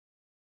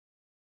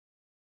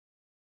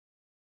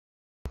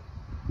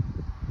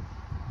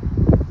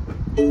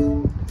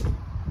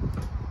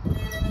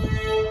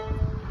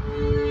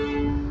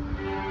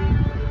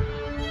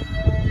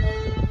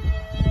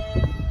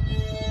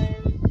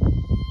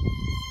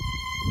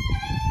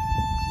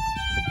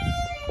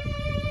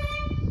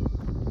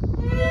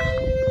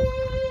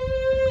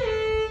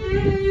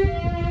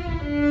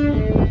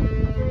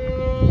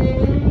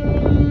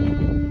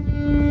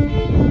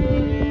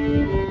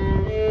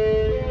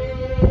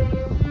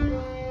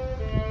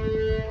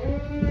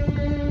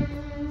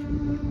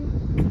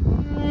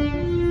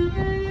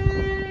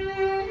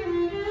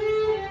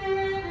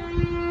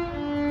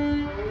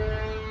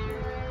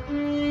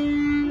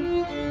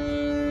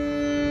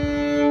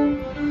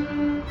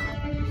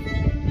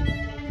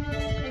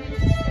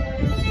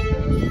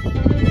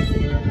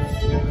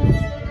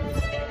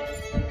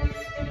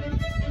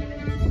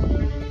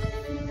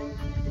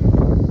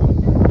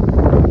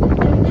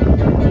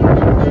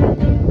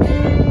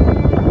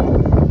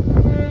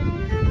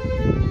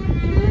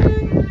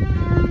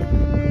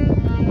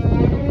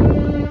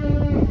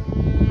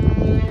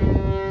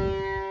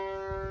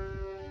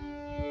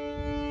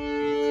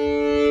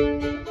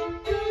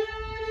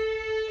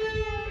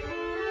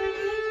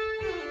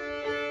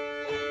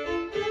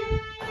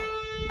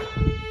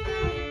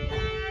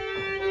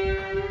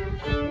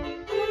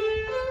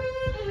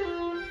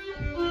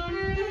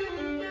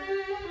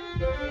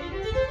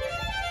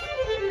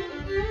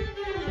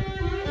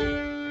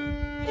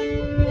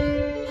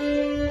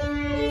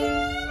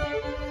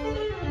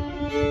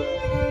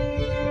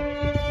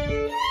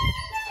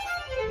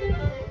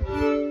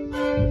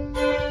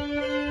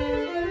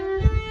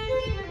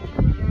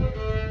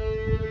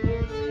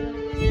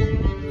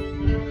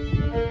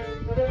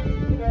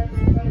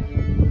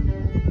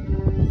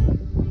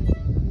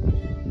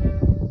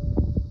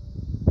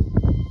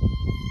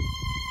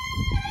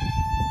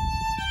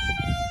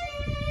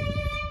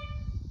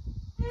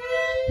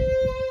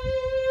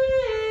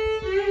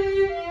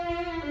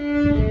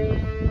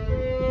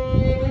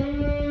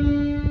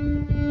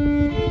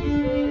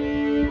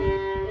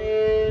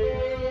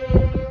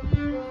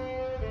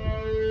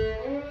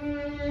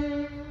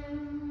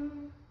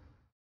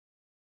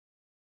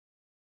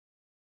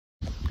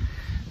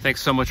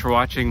Thanks so much for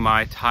watching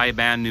my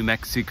Taiban, New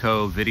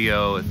Mexico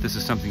video. If this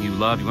is something you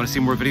love, you want to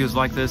see more videos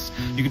like this,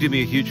 you can do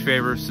me a huge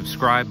favor,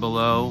 subscribe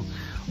below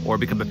or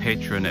become a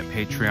patron at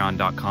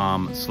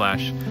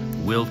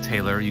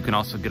patreon.com/WillTaylor. You can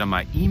also get on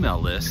my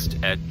email list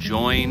at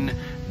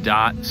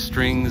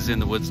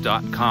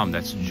join.stringsinthewoods.com.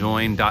 That's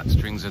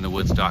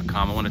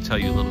join.stringsinthewoods.com. I want to tell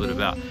you a little bit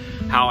about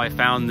how I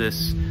found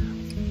this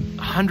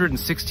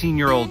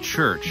 116-year-old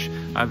church.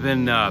 I've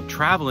been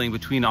traveling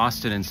between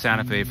Austin and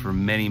Santa Fe for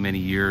many, many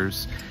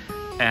years.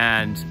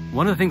 And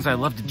one of the things I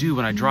love to do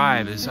when I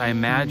drive is I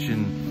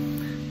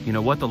imagine, you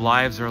know, what the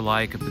lives are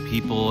like of the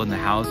people and the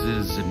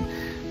houses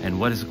and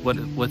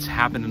what's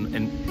happened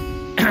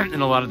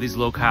in a lot of these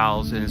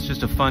locales. And it's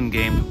just a fun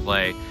game to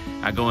play.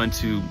 I go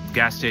into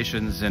gas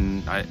stations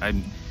and I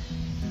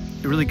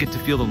really get to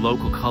feel the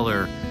local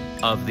color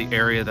of the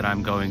area that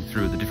I'm going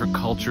through, the different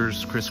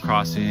cultures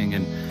crisscrossing,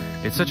 and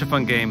it's such a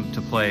fun game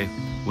to play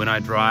when I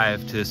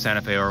drive to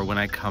Santa Fe or when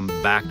I come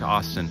back to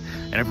Austin.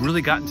 And I've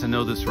really gotten to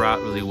know this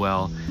route really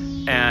well.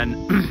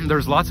 And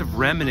there's lots of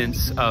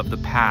remnants of the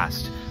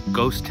past,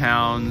 ghost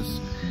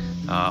towns,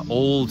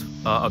 old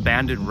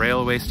abandoned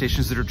railway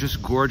stations that are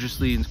just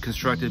gorgeously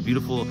constructed,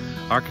 beautiful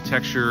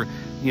architecture,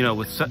 you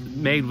know,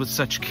 made with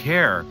such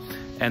care,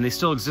 and they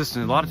still exist.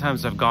 And a lot of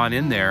times I've gone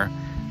in there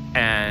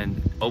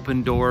and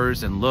opened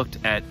doors and looked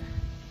at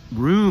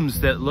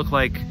rooms that look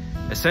like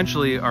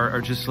essentially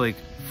are just like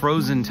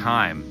frozen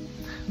time.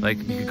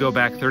 Like you could go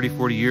back 30,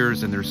 40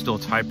 years and there's still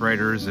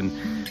typewriters and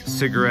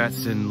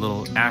cigarettes and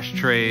little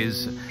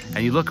ashtrays.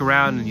 And you look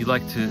around and you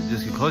like to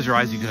just close your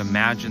eyes, you can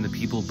imagine the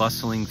people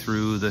bustling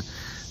through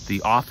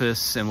the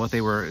office and what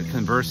they were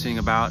conversing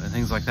about and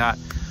things like that.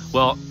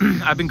 Well,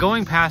 I've been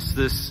going past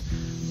this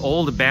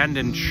old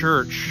abandoned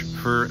church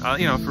for,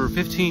 for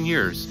 15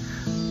 years.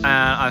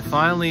 I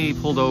finally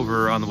pulled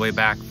over on the way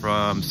back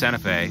from Santa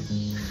Fe,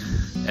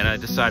 and I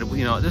decided,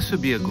 you know, this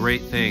would be a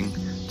great thing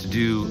to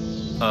do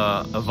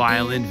a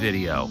violin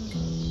video.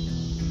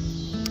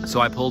 So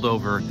I pulled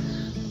over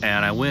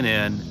and I went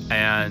in,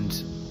 and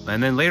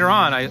then later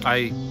on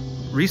I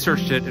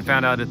researched it and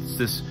found out it's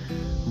this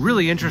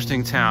really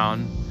interesting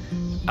town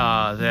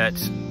that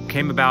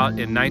came about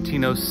in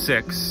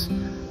 1906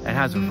 and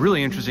has a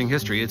really interesting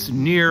history. It's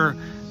near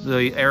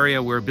the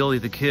area where Billy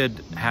the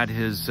Kid had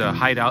his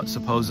hideout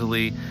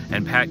supposedly,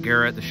 and Pat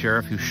Garrett, the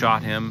sheriff who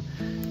shot him,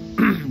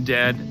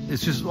 dead.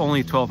 It's just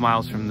only 12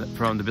 miles from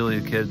the Billy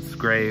the Kid's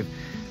grave.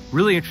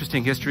 Really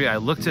interesting history. I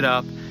looked it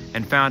up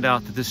and found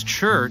out that this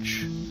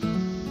church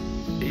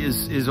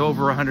is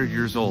over 100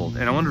 years old.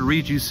 And I want to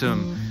read you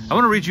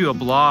a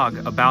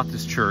blog about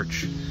this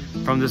church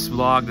from this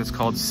blog that's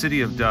called City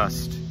of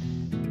Dust.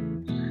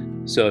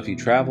 So if you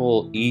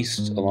travel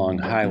east along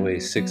Highway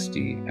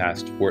 60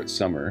 past Fort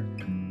Summer,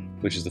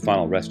 which is the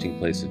final resting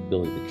place of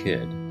Billy the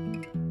Kid,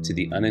 to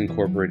the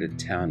unincorporated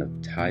town of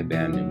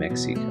Taiban, New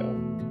Mexico,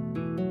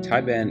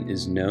 Taiban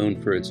is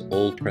known for its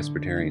old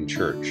Presbyterian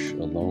church,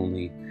 a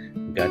lonely,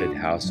 gutted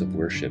house of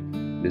worship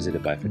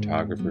visited by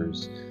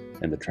photographers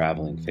and the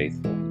traveling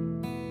faithful.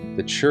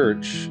 The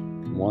church,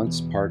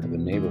 once part of a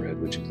neighborhood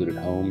which included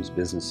homes,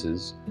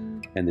 businesses,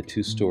 and the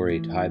two-story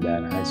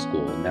Taiban High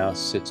School, now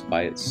sits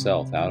by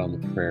itself out on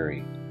the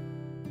prairie.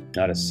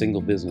 Not a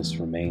single business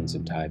remains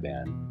in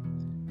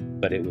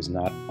Taiban, but it was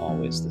not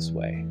always this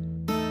way.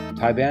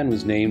 Taiban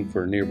was named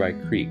for a nearby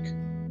creek.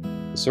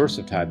 The source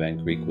of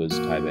Taiban Creek was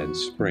Taiban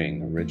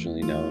Spring,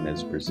 originally known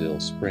as Brazil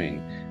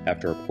Spring,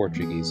 after a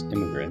Portuguese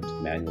immigrant,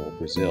 Manuel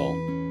Brazil,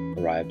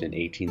 arrived in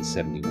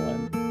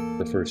 1871,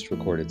 the first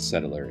recorded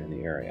settler in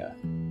the area.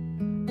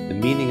 The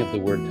meaning of the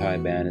word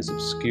Taiban is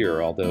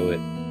obscure, although it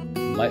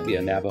might be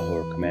a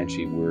Navajo or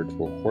Comanche word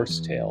for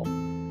horsetail,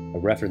 a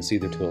reference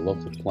either to a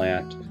local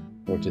plant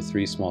or to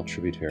three small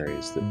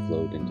tributaries that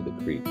flowed into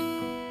the creek.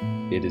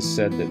 It is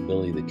said that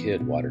Billy the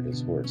Kid watered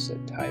his horse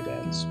at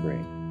Taiban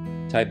Spring.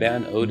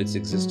 Taiban owed its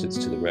existence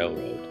to the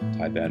railroad.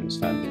 Taiban was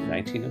founded in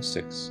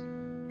 1906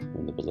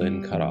 when the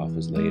Violin cutoff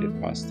was laid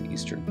across the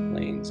eastern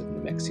plains of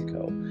New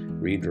Mexico,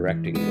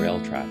 redirecting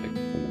rail traffic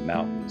from the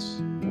mountains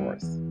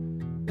north.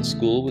 The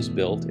school was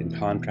built and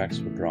contracts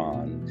were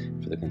drawn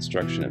for the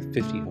construction of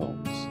 50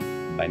 homes.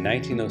 By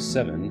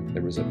 1907,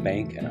 there was a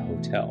bank and a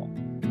hotel.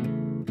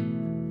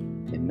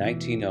 In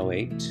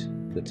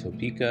 1908, the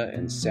Topeka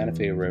and Santa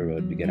Fe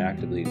Railroad began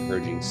actively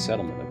encouraging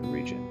settlement of the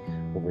region.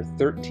 Over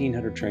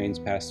 1,300 trains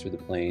passed through the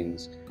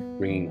plains,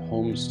 bringing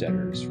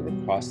homesteaders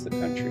from across the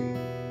country.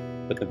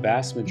 But the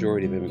vast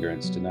majority of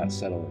immigrants did not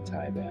settle in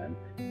Taiban.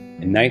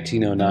 In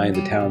 1909,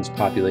 the town's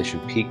population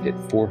peaked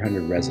at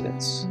 400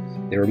 residents.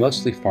 They were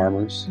mostly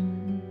farmers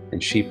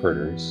and sheep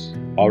herders,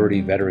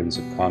 already veterans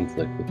of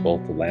conflict with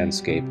both the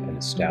landscape and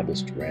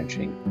established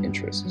ranching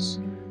interests.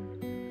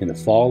 In the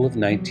fall of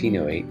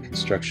 1908,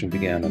 construction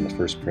began on the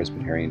first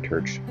Presbyterian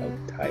church of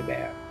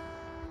Taiban.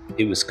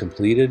 It was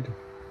completed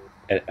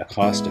at a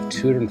cost of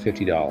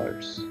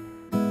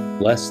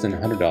 $250, less than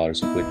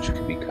 $100 of which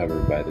could be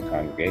covered by the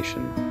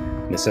congregation,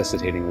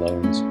 necessitating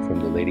loans from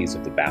the Ladies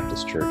of the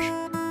Baptist Church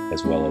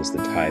as well as the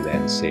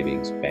Taiban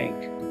Savings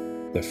Bank.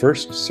 The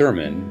first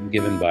sermon,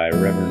 given by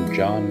Reverend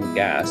John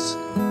Gass,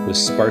 was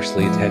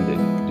sparsely attended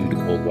due to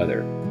cold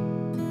weather.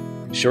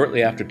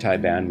 Shortly after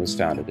Taiban was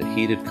founded, a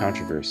heated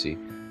controversy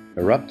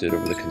erupted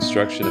over the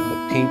construction of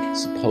the Pink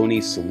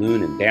Pony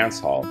Saloon and Dance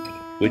Hall,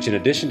 which in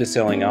addition to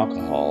selling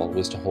alcohol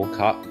was to hold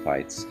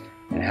cockfights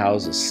and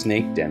house a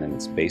snake den in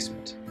its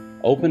basement.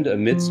 Opened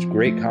amidst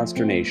great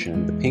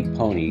consternation, the Pink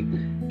Pony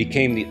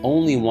became the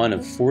only one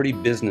of 40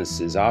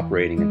 businesses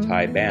operating in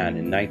Taiban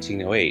in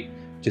 1908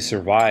 to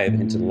survive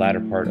into the latter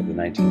part of the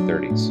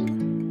 1930s.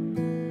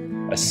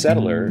 A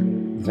settler,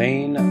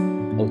 Vane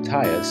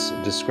Otias,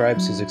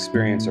 describes his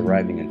experience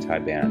arriving in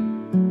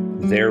Taiban.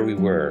 There we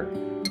were,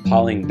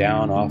 hauling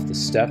down off the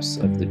steps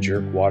of the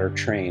jerkwater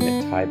train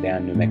at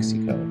Taiban, New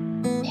Mexico.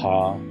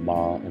 Pa,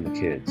 Ma, and the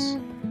kids.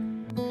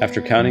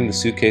 After counting the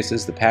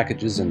suitcases, the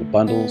packages, and the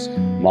bundles,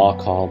 Ma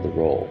called the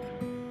roll.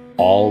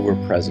 All were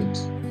present.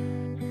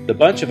 The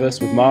bunch of us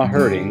with Ma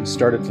herding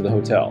started for the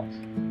hotel.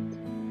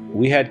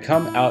 We had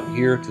come out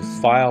here to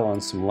file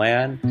on some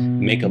land,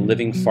 make a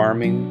living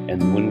farming,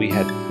 and when we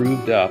had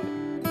proved up,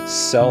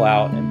 sell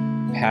out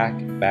and pack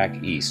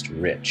back east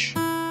rich.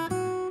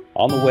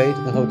 On the way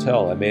to the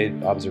hotel, I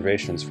made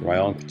observations for my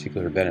own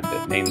particular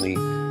benefit, namely,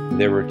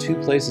 there were two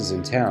places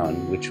in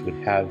town which would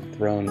have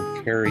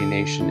thrown Carrie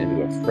Nation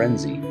into a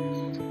frenzy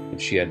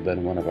if she had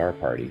been one of our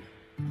party.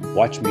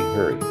 Watch me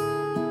hurry,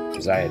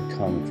 as I had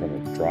come from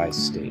a dry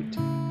state.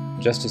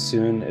 Just as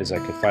soon as I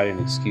could find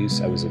an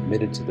excuse, I was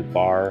admitted to the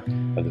bar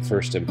of the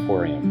First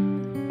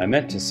Emporium. I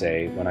meant to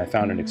say, when I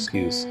found an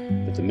excuse,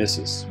 that the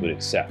missus would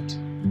accept.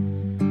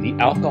 The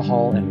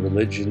alcohol and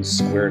religion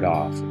squared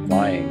off,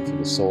 vying for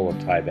the soul of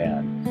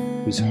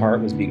Taiban, whose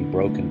heart was being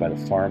broken by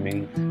the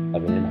farming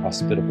of an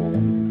inhospitable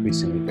and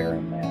increasingly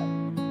barren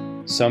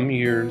land. Some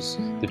years,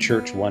 the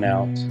church won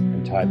out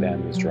and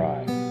Taiban was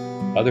dry.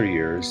 Other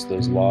years,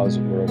 those laws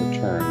were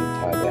overturned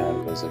and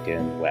Taiban was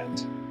again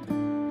wet.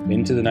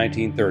 Into the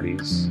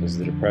 1930s, as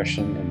the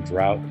Depression and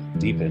drought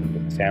deepened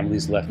and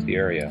families left the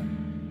area,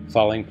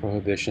 following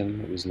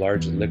Prohibition, it was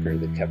largely liquor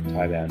that kept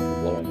Taiban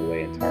from blowing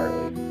away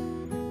entirely.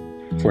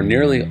 For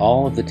nearly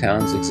all of the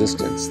town's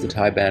existence, the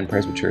Taiban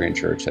Presbyterian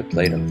Church had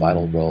played a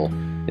vital role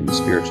in the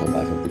spiritual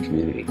life of the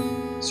community,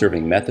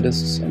 serving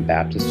Methodists and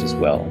Baptists as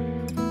well.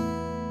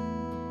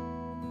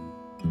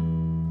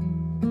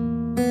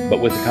 But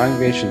with the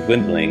congregation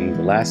dwindling,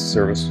 the last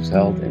service was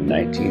held in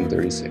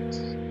 1936.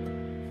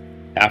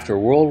 After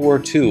World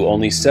War II,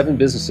 only 7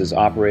 businesses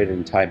operated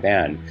in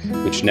Taiban,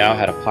 which now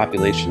had a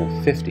population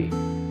of 50.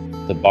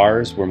 The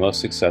bars were most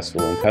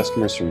successful, and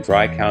customers from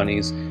dry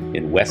counties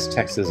in West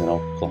Texas and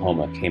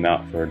Oklahoma came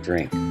out for a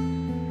drink.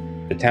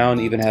 The town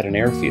even had an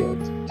airfield,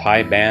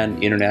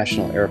 Taiban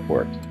International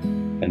Airport,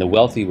 and the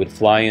wealthy would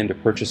fly in to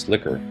purchase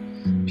liquor.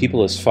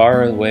 People as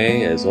far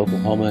away as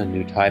Oklahoma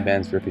knew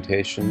Taiban's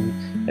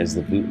reputation as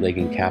the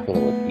bootlegging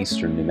capital of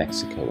eastern New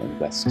Mexico and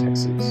West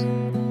Texas.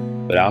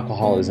 But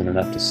alcohol isn't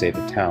enough to save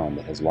a town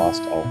that has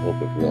lost all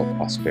hope of real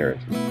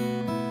prosperity.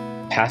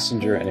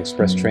 Passenger and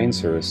express train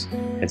service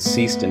had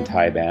ceased in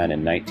Taiban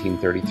in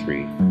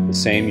 1933. The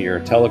same year,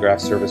 telegraph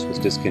service was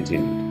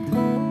discontinued.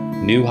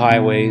 New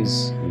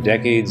highways and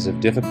decades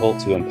of difficult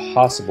to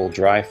impossible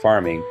dry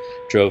farming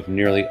drove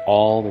nearly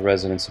all the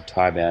residents of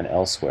Taiban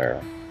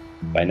elsewhere.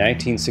 By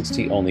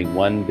 1960, only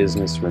one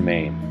business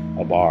remained,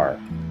 a bar,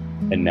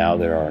 and now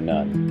there are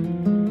none.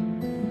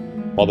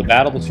 While the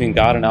battle between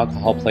God and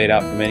alcohol played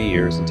out for many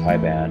years in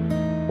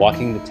Taiban,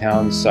 walking the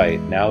town's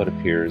site, now it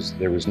appears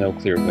there was no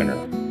clear winner.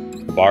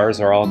 The bars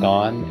are all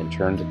gone and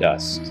turned to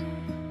dust.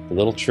 The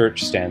little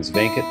church stands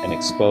vacant and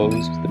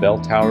exposed, the bell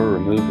tower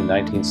removed in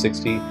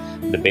 1960,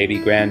 the baby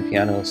grand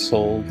piano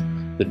sold,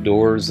 the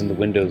doors and the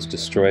windows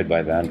destroyed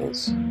by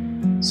vandals.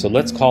 So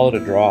let's call it a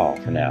draw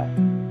for now.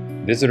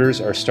 Visitors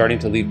are starting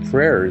to leave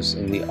prayers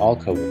in the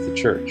alcove of the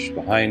church,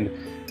 behind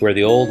where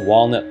the old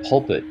walnut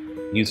pulpit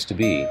used to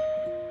be.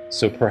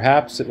 So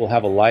perhaps it will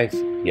have a life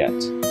yet.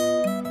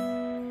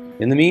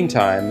 In the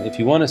meantime, if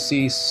you want to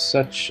see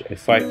such a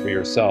fight for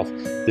yourself,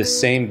 this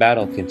same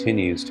battle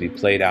continues to be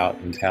played out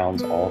in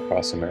towns all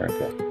across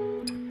America.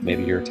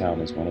 Maybe your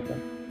town is one of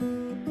them.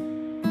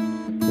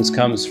 This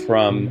comes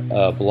from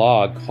a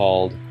blog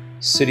called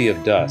City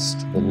of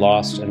Dust, The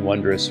Lost and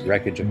Wondrous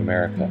Wreckage of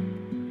America,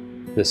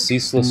 The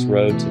Ceaseless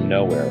Road to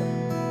Nowhere.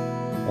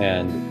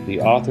 And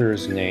the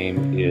author's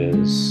name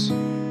is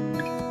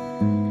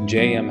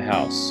J.M.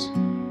 House.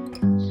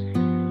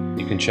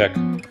 You can check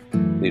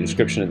the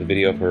description of the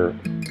video for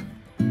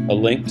a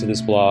link to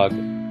this blog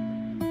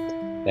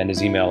and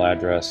his email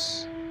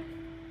address.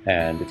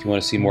 And if you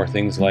want to see more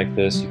things like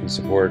this, you can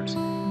support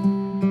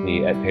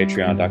me at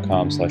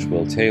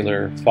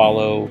patreon.com/WillTaylor.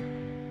 Follow,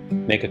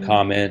 make a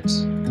comment,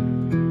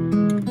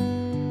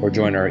 or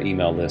join our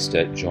email list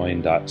at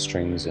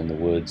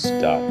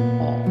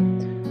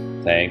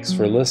join.stringsinthewoods.com. Thanks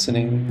for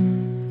listening.